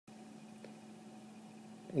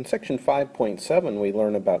In section 5.7 we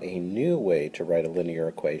learn about a new way to write a linear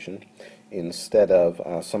equation instead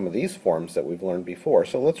of some of these forms that we've learned before.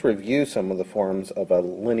 So let's review some of the forms of a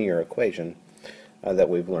linear equation that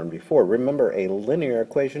we've learned before. Remember, a linear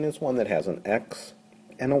equation is one that has an x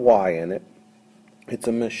and a y in it. It's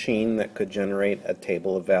a machine that could generate a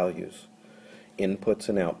table of values, inputs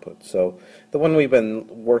and outputs. So the one we've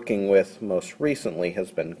been working with most recently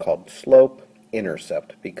has been called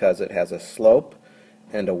slope-intercept because it has a slope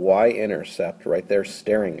and a y-intercept right there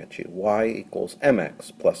staring at you. Y equals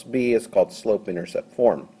mx plus b is called slope-intercept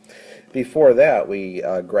form. Before that, we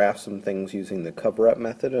graphed some things using the cover-up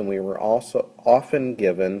method, and we were also often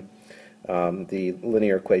given the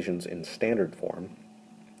linear equations in standard form.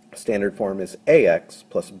 Standard form is ax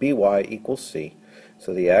plus by equals c.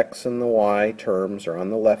 So the x and the y terms are on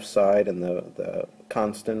the left side and the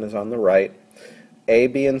constant is on the right. A,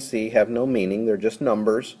 b, and c have no meaning, they're just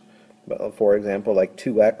numbers. For example, like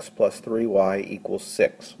 2x plus 3y equals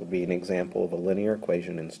 6 would be an example of a linear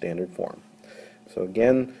equation in standard form. So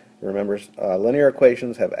again, remember, linear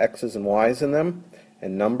equations have x's and y's in them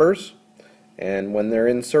and numbers. And when they're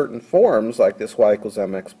in certain forms, like this y equals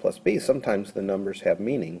mx plus b, sometimes the numbers have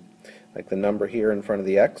meaning. Like the number here in front of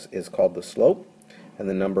the x is called the slope, and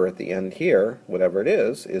the number at the end here, whatever it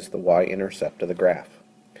is the y-intercept of the graph.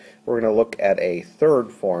 We're going to look at a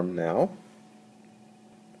third form now.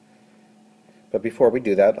 But before we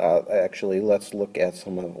do that, actually let's look at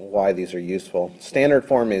some of why these are useful. Standard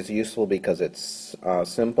form is useful because it's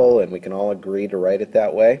simple and we can all agree to write it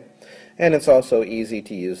that way. And it's also easy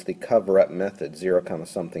to use the cover-up method, 0,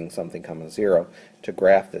 something, something, 0, to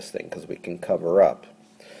graph this thing because we can cover up.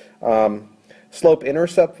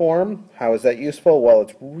 Slope-intercept form, how is that useful? Well,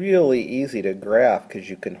 it's really easy to graph because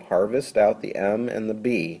you can harvest out the m and the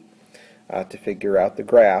b to figure out the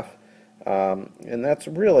graph. And that's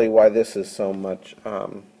really why this is so much,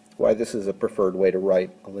 why this is a preferred way to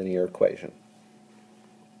write a linear equation.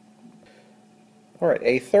 Alright,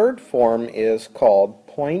 a third form is called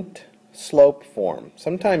point-slope form.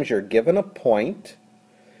 Sometimes you're given a point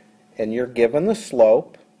and you're given the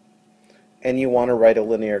slope and you want to write a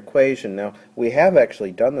linear equation. Now, we have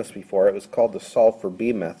actually done this before. It was called the solve for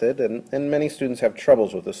b method, and many students have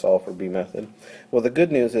troubles with the solve for b method. Well, the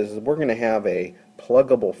good news is we're going to have a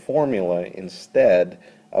pluggable formula instead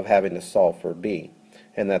of having to solve for b,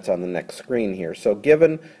 and that's on the next screen here. So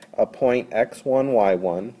given a point x1,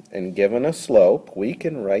 y1, and given a slope, we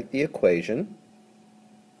can write the equation.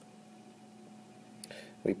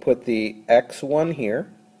 We put the x1 here,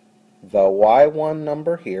 the y1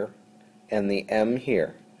 number here, and the m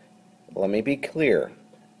here. Let me be clear.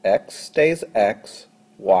 X stays x,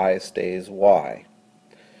 y stays y.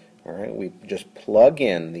 Alright, we just plug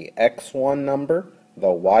in the x1 number, the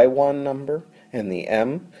y1 number, and the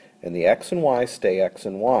m, and the x and y stay x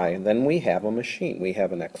and y, and then we have a machine. We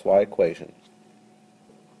have an xy equation.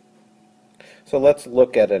 So let's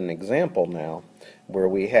look at an example now where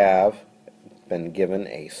we have been given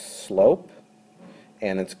a slope,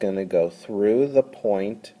 and it's going to go through the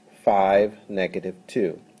point 5, negative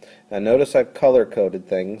 2. Now notice I've color-coded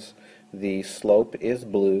things. The slope is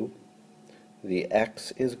blue, the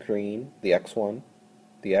x is green, the x1,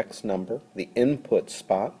 the x number, the input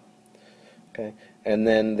spot, okay, and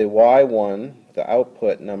then the y1, the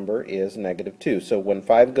output number, is negative 2. So when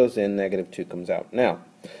 5 goes in, negative 2 comes out. Now,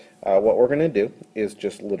 what we're going to do is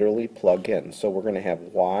just literally plug in. So we're going to have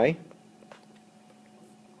y,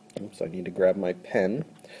 oops, I need to grab my pen,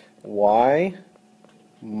 y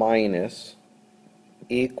minus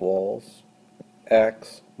equals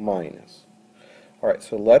x minus. Alright,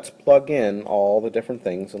 so let's plug in all the different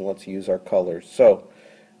things and let's use our colors. So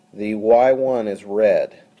the y1 is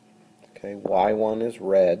red. Okay, y1 is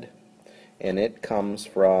red, and it comes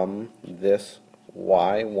from this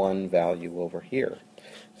y1 value over here.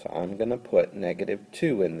 So I'm going to put negative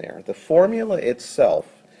 2 in there. The formula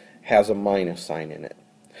itself has a minus sign in it.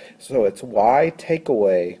 So it's y take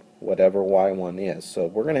away whatever y1 is. So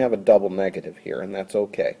we're going to have a double negative here, and that's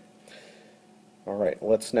okay. Alright,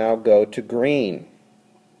 let's now go to green.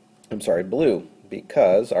 I'm sorry, blue,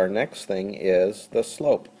 because our next thing is the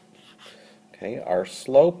slope. Okay, our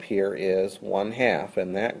slope here is 1/2,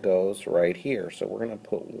 and that goes right here. So we're going to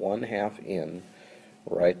put 1/2 in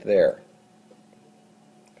right there.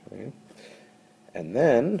 Okay. And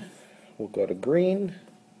then we'll go to green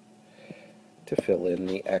to fill in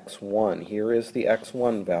the x1. Here is the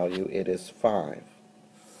x1 value. It is 5.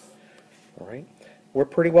 Alright, we're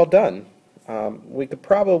pretty well done. We could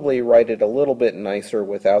probably write it a little bit nicer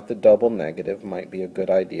without the double negative. Might be a good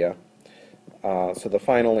idea. So the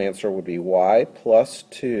final answer would be y plus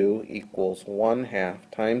 2 equals 1/2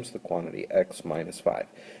 times the quantity x minus 5.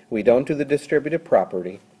 We don't do the distributive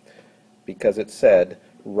property because it said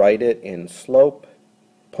write it in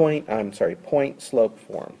point slope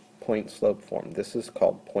form. Point slope form. This is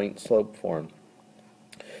called point slope form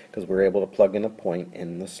because we're able to plug in a point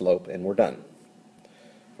in the slope and we're done.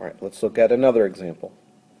 All right, let's look at another example.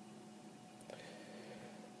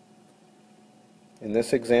 In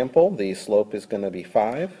this example, the slope is going to be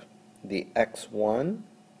 5, the x1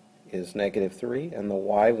 is -3, and the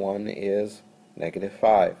y1 is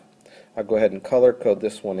 -5. I'll go ahead and color code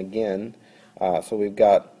this one again. So we've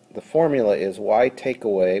got, the formula is y take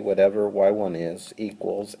away whatever y1 is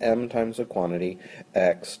equals m times the quantity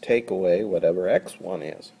x take away whatever x1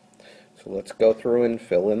 is. So let's go through and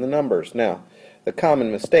fill in the numbers. Now, the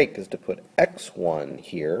common mistake is to put x1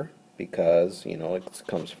 here because, you know, it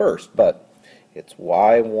comes first, but it's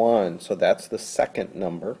y1, so that's the second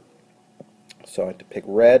number. So I have to pick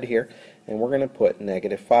red here, and we're going to put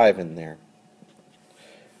 -5 in there.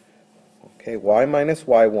 Okay, y minus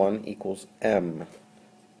y1 equals m.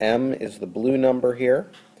 M is the blue number here.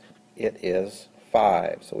 It is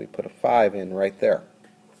 5, so we put a 5 in right there.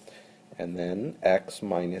 And then x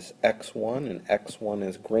minus x1, and x1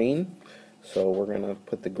 is green, so we're going to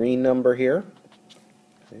put the green number here.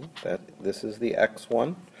 Okay, this is the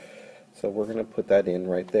x1. So we're going to put that in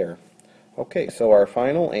right there. Okay, so our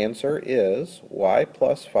final answer is y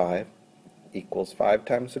plus 5 equals 5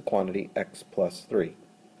 times the quantity x plus 3.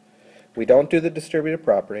 We don't do the distributive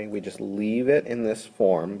property, we just leave it in this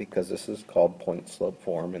form because this is called point slope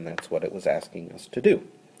form and that's what it was asking us to do.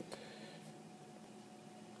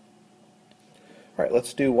 Alright,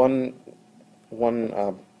 let's do one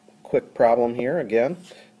quick problem here again.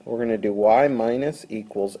 We're going to do y minus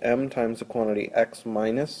equals m times the quantity x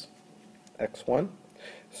minus x1.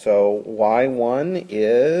 So y1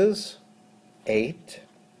 is 8,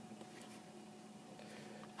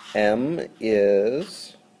 m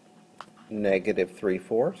is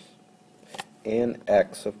 -3/4, and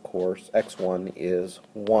x, of course, x1 is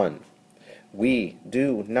 1. We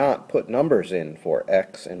do not put numbers in for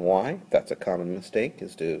x and y. That's a common mistake,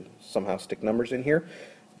 is to somehow stick numbers in here.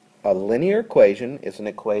 A linear equation is an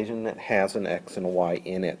equation that has an x and a y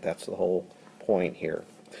in it. That's the whole point here.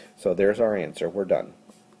 So there's our answer. We're done.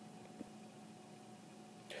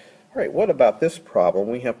 Alright, what about this problem?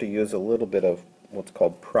 We have to use a little bit of what's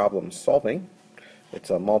called problem solving. It's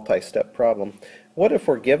a multi-step problem. What if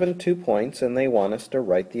we're given 2 points and they want us to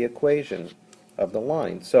write the equation of the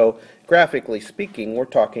line? So graphically speaking, we're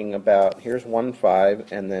talking about here's 1, 5,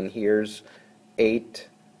 and then here's 8,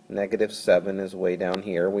 -7 is way down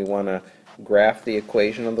here. We want to graph the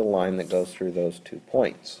equation of the line that goes through those 2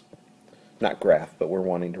 points. Not graph, but we're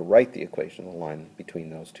wanting to write the equation of the line between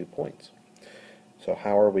those 2 points. So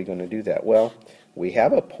how are we going to do that? Well, we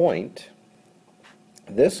have a point.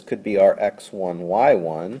 This could be our x1,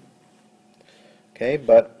 y1, okay,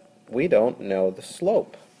 but we don't know the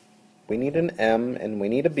slope. We need an m and we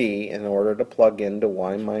need a b in order to plug into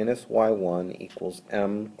y minus y1 equals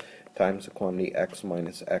m times the quantity x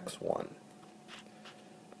minus x1.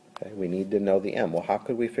 Okay, we need to know the m. Well, how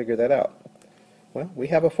could we figure that out? Well, we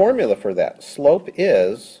have a formula for that. Slope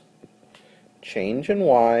is change in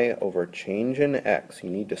y over change in x.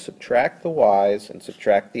 You need to subtract the y's and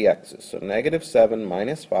subtract the x's. So -7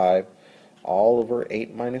 minus 5 all over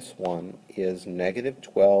 8 minus 1 is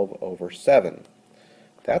 -12 over 7.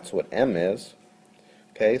 That's what m is.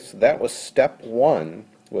 Okay, so that was step 1,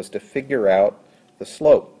 was to figure out the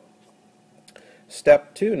slope.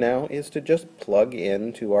 Step 2 now is to just plug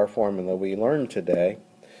into our formula we learned today,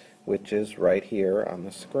 which is right here on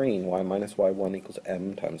the screen. Y minus y1 equals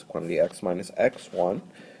m times the quantity x minus x1.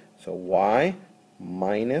 So y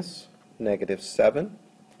minus -7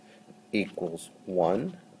 equals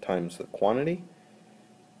 1 times the quantity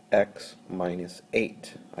x minus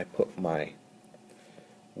 8. I put my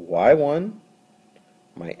y1,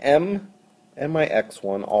 my m, and my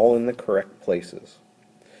x1 all in the correct places.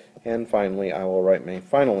 And finally, I will write my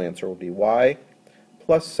final answer will be y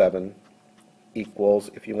plus 7 equals,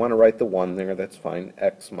 if you want to write the 1 there, that's fine,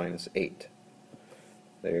 x minus 8.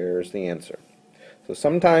 There's the answer. So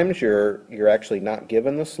sometimes you're actually not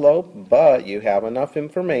given the slope, but you have enough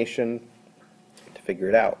information to figure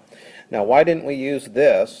it out. Now, why didn't we use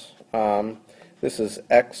this? This is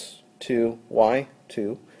x2,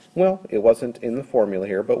 y2. Well, it wasn't in the formula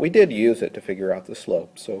here, but we did use it to figure out the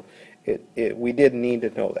slope, so we did need to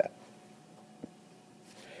know that.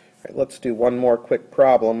 All right, let's do one more quick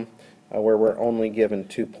problem where we're only given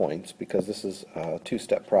 2 points, because this is a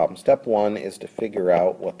 2-step problem. Step 1 is to figure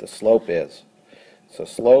out what the slope is. So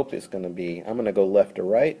slope is going to be, I'm going to go left to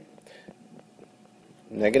right,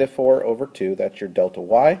 negative 4 over 2, that's your delta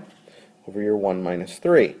y, over your 1 minus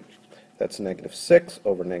 3. That's negative 6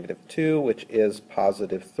 over negative 2, which is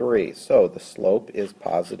positive 3. So the slope is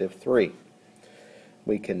positive 3.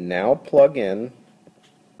 We can now plug in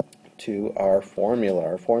to our formula.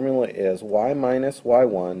 Our formula is y minus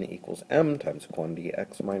y1 equals m times the quantity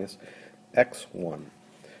x minus x1.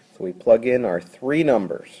 So we plug in our three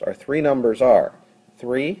numbers. Our three numbers are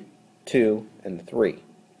 3, 2, and 3.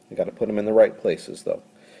 We've got to put them in the right places, though.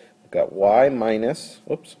 We've got y minus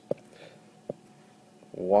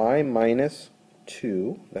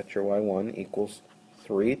 2, that's your y1, equals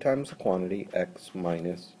 3 times the quantity x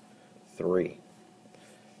minus 3.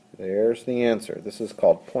 There's the answer. This is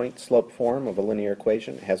called point-slope form of a linear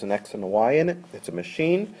equation. It has an x and a y in it. It's a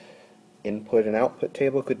machine. Input and output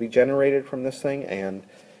table could be generated from this thing, and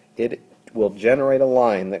it will generate a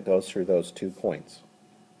line that goes through those 2 points.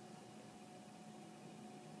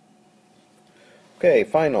 Okay,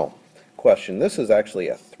 final question. This is actually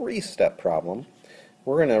a 3-step problem.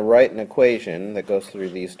 We're going to write an equation that goes through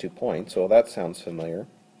these 2 points, so that sounds familiar.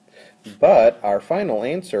 But our final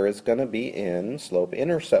answer is going to be in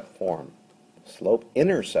slope-intercept form.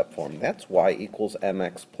 Slope-intercept form. That's y equals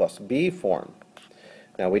mx plus b form.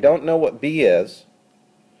 Now we don't know what b is,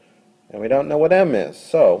 and we don't know what m is.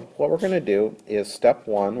 So what we're going to do is step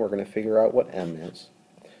 1, we're going to figure out what m is.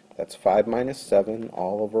 That's 5 minus 7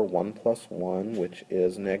 all over 1 plus 1, which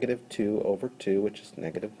is negative 2 over 2, which is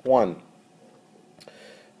negative 1.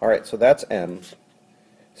 Alright, so that's m.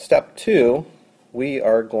 Step 2, we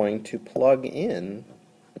are going to plug in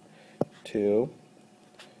to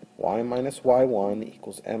y minus y1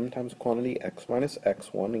 equals m times quantity x minus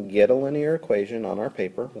x1 and get a linear equation on our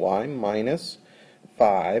paper. Y minus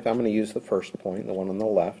 5, I'm going to use the first point, the one on the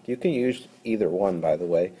left. You can use either one, by the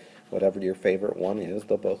way, whatever your favorite one is,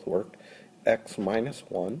 they'll both work. X minus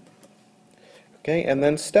 1. Okay, and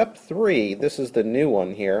then step 3, this is the new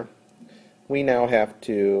one here. We now have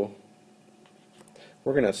to,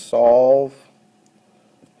 we're going to solve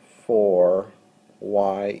for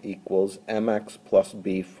y equals mx plus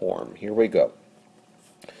b form. Here we go.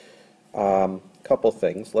 Couple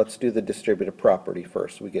things. Let's do the distributive property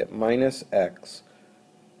first. We get minus x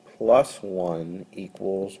plus 1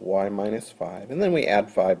 equals y minus 5, and then we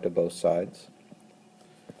add 5 to both sides.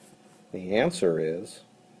 The answer is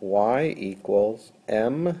y equals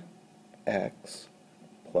mx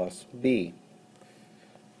plus b.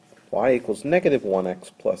 Y equals negative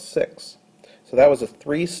 1x plus 6. So that was a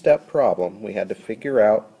 3-step problem. We had to figure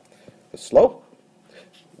out the slope.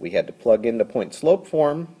 We had to plug into point-slope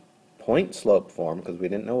form, because we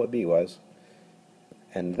didn't know what b was.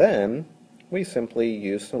 And then we simply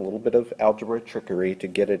used a little bit of algebra trickery to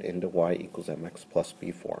get it into y equals mx plus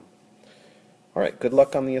b form. Alright, good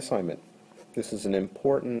luck on the assignment. This is an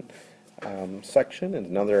important section and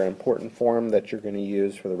another important form that you're going to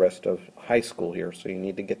use for the rest of high school here. So you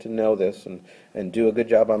need to get to know this and do a good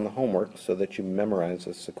job on the homework so that you memorize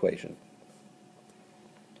this equation.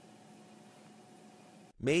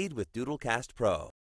 Made with Doodlecast Pro.